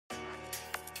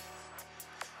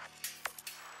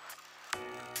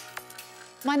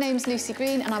My name's Lucie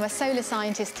Green and I'm a solar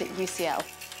scientist at UCL.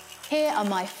 Here are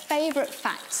my favourite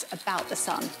facts about the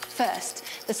sun. First,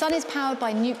 the sun is powered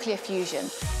by nuclear fusion,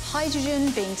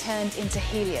 hydrogen being turned into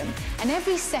helium, and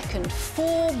every second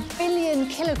 4 billion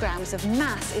kilograms of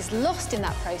mass is lost in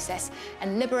that process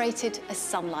and liberated as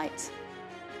sunlight.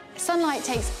 Sunlight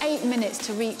takes 8 minutes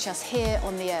to reach us here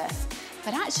on the Earth,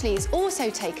 but actually it's also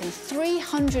taken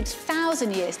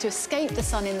 300,000 years to escape the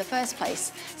sun in the first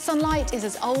place. Sunlight is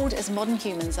as old as modern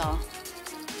humans are.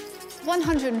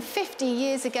 150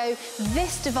 years ago,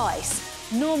 this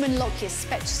device, Norman Lockyer's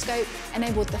spectroscope,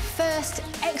 enabled the first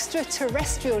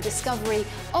extraterrestrial discovery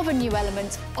of a new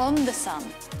element on the sun,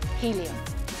 helium.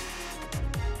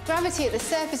 Gravity at the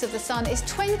surface of the sun is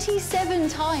 27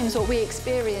 times what we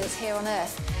experience here on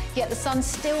Earth, yet the sun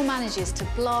still manages to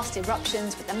blast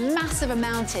eruptions with a massive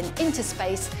mountain into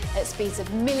space at speeds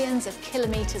of millions of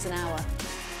kilometres an hour.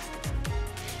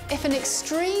 If an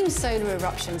extreme solar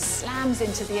eruption slams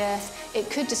into the Earth, it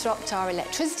could disrupt our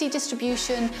electricity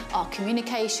distribution, our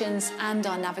communications, and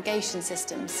our navigation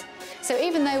systems. So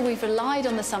even though we've relied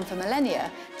on the sun for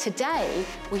millennia, today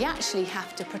we actually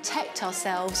have to protect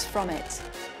ourselves from it.